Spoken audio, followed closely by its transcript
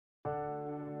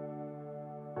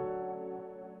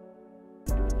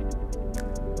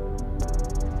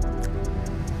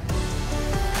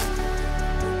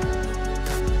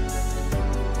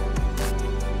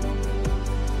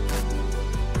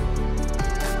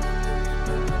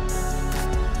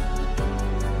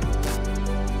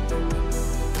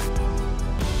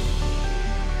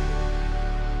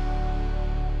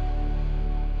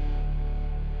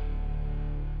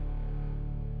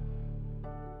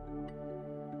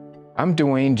I'm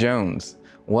Dwayne Jones.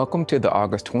 Welcome to the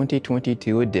August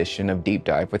 2022 edition of Deep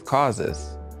Dive with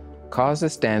CAUSES.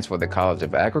 CAUSES stands for the College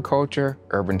of Agriculture,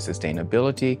 Urban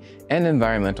Sustainability, and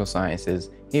Environmental Sciences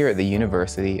here at the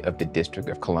University of the District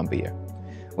of Columbia.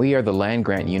 We are the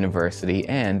land-grant university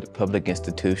and public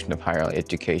institution of higher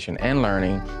education and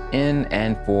learning in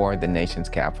and for the nation's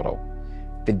capital.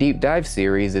 The Deep Dive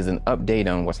series is an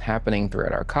update on what's happening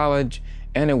throughout our college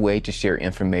and a way to share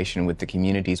information with the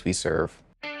communities we serve.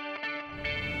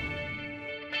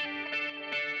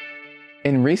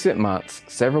 In recent months,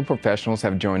 several professionals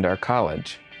have joined our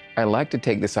college. I'd like to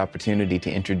take this opportunity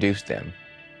to introduce them.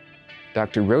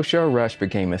 Dr. Rochelle Rush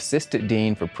became Assistant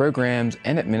Dean for Programs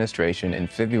and Administration in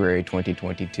February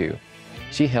 2022.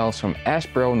 She hails from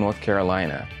Asheboro, North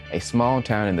Carolina, a small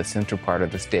town in the central part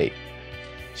of the state.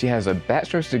 She has a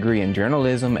bachelor's degree in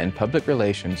journalism and public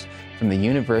relations from the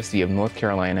University of North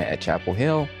Carolina at Chapel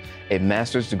Hill, a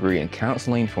master's degree in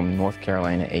counseling from North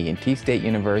Carolina A&T State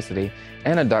University,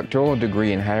 and a doctoral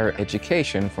degree in higher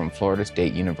education from Florida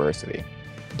State University.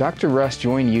 Dr. Rush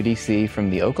joined UDC from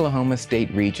the Oklahoma State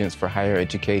Regents for Higher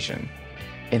Education.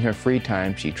 In her free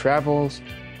time, she travels,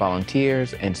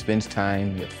 volunteers, and spends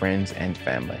time with friends and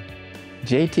family.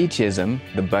 J.T. Chisholm,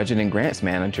 the Budget and Grants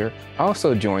Manager,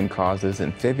 also joined CAUSES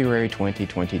in February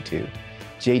 2022.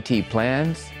 J.T.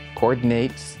 plans,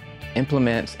 coordinates,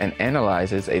 implements, and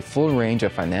analyzes a full range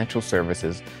of financial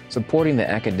services supporting the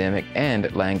academic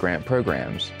and land-grant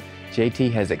programs.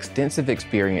 JT has extensive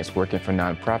experience working for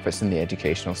nonprofits in the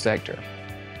educational sector.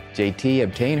 JT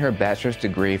obtained her bachelor's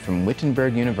degree from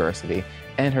Wittenberg University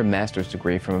and her master's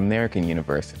degree from American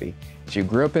University. She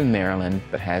grew up in Maryland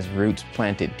but has roots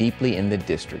planted deeply in the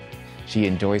district. She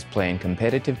enjoys playing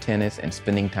competitive tennis and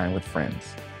spending time with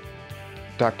friends.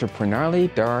 Dr.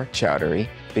 Pranali Dar Chowdhury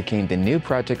became the new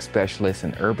project specialist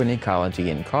in urban ecology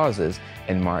in CAUSES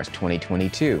in March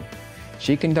 2022.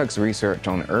 She conducts research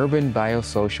on urban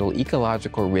biosocial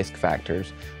ecological risk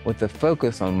factors with a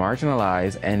focus on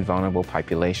marginalized and vulnerable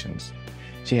populations.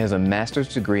 She has a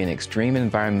master's degree in extreme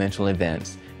environmental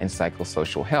events and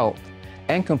psychosocial health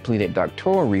and completed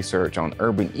doctoral research on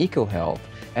urban eco-health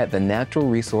at the Natural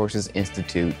Resources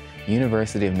Institute,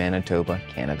 University of Manitoba,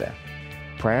 Canada.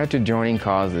 Prior to joining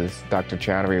CAUSES, Dr.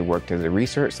 Chowdhury worked as a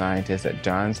research scientist at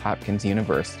Johns Hopkins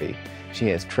University. She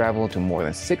has traveled to more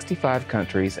than 65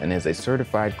 countries and is a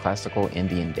certified classical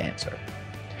Indian dancer.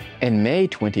 In May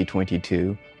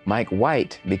 2022, Mike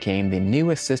White became the new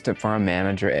assistant farm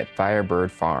manager at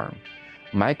Firebird Farm.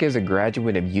 Mike is a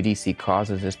graduate of UDC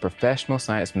CAUSES' Professional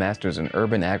Science Masters in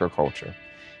Urban Agriculture.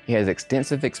 He has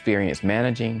extensive experience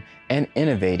managing and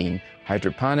innovating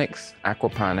hydroponics,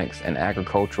 aquaponics, and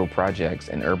agricultural projects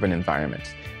in urban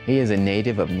environments. He is a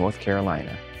native of North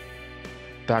Carolina.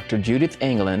 Dr. Judith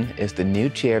England is the new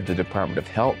chair of the Department of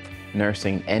Health,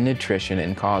 Nursing, and Nutrition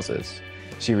in CAUSES.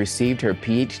 She received her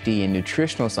PhD in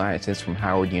Nutritional Sciences from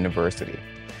Howard University.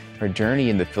 Her journey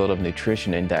in the field of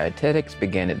nutrition and dietetics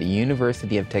began at the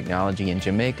University of Technology in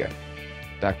Jamaica.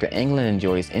 Dr. England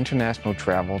enjoys international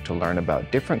travel to learn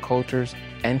about different cultures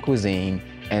and cuisine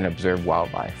and observe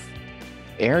wildlife.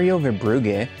 Ariel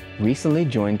Verbrugge recently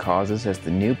joined CAUSES as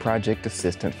the new project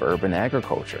assistant for urban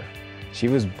agriculture. She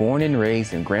was born and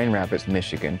raised in Grand Rapids,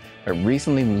 Michigan, but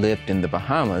recently lived in the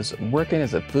Bahamas, working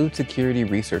as a food security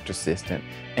research assistant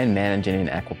and managing an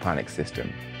aquaponics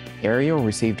system. Ariel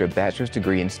received her bachelor's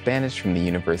degree in Spanish from the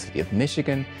University of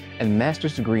Michigan and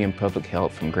master's degree in public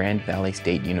health from Grand Valley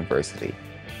State University.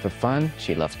 For fun,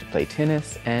 she loves to play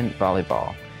tennis and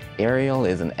volleyball. Ariel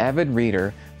is an avid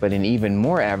reader, but an even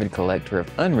more avid collector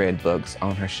of unread books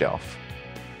on her shelf.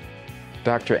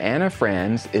 Dr. Anna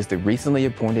Franz is the recently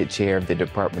appointed chair of the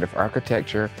Department of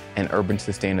Architecture and Urban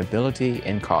Sustainability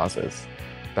in CAUSES.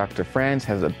 Dr. Franz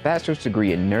has a bachelor's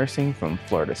degree in nursing from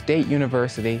Florida State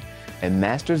University, a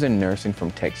master's in nursing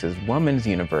from Texas Women's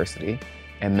University,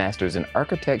 a master's in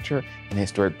architecture and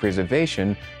historic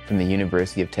preservation from the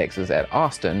University of Texas at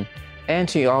Austin, and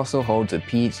she also holds a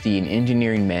PhD in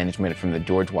engineering management from the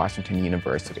George Washington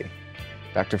University.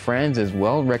 Dr. Franz is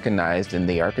well recognized in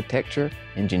the architecture,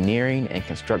 engineering, and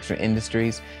construction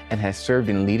industries and has served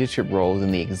in leadership roles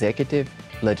in the executive,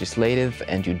 legislative,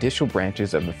 and judicial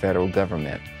branches of the federal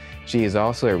government. She is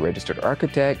also a registered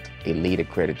architect, a LEED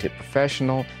accredited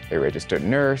professional, a registered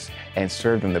nurse, and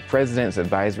served on the President's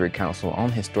Advisory Council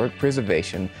on Historic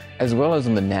Preservation, as well as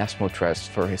on the National Trust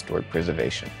for Historic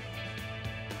Preservation.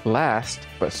 Last,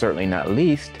 but certainly not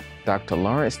least, Dr.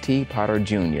 Lawrence T. Potter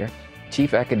Jr.,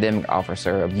 Chief Academic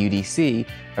Officer of UDC,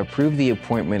 approved the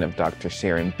appointment of Dr.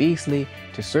 Sharon Beasley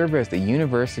to serve as the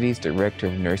university's Director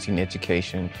of Nursing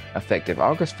Education effective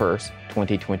August 1st,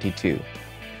 2022.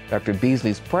 Dr.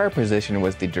 Beasley's prior position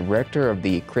was the Director of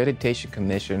the Accreditation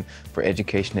Commission for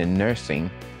Education in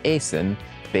Nursing, ACEN,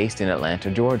 based in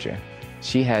Atlanta, Georgia.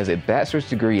 She has a bachelor's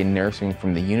degree in nursing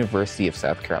from the University of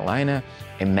South Carolina,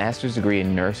 a master's degree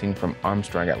in nursing from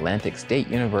Armstrong Atlantic State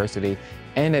University,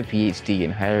 and a PhD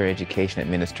in higher education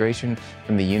administration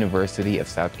from the University of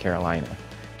South Carolina.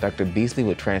 Dr. Beasley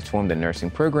will transform the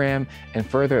nursing program and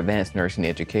further advance nursing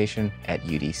education at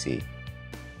UDC.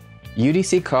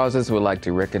 UDC Causes would like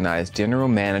to recognize General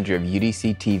Manager of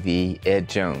UDC TV, Ed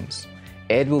Jones.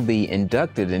 Ed will be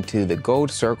inducted into the Gold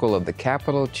Circle of the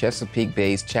Capital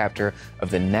Chesapeake-based chapter of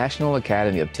the National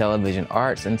Academy of Television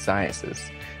Arts and Sciences.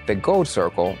 The Gold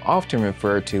Circle, often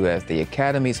referred to as the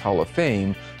Academy's Hall of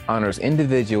Fame, honors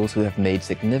individuals who have made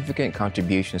significant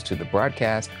contributions to the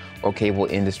broadcast or cable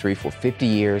industry for 50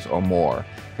 years or more.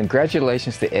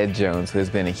 Congratulations to Ed Jones, who has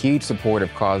been a huge supporter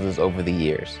of Causes over the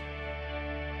years.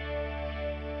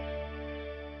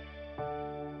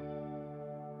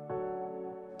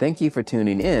 Thank you for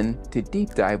tuning in to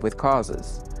Deep Dive with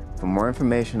Causes. For more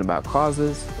information about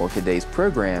Causes or today's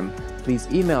program, please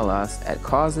email us at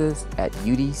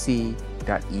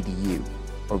causes@udc.edu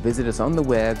or visit us on the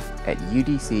web at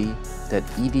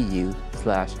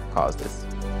udc.edu/causes.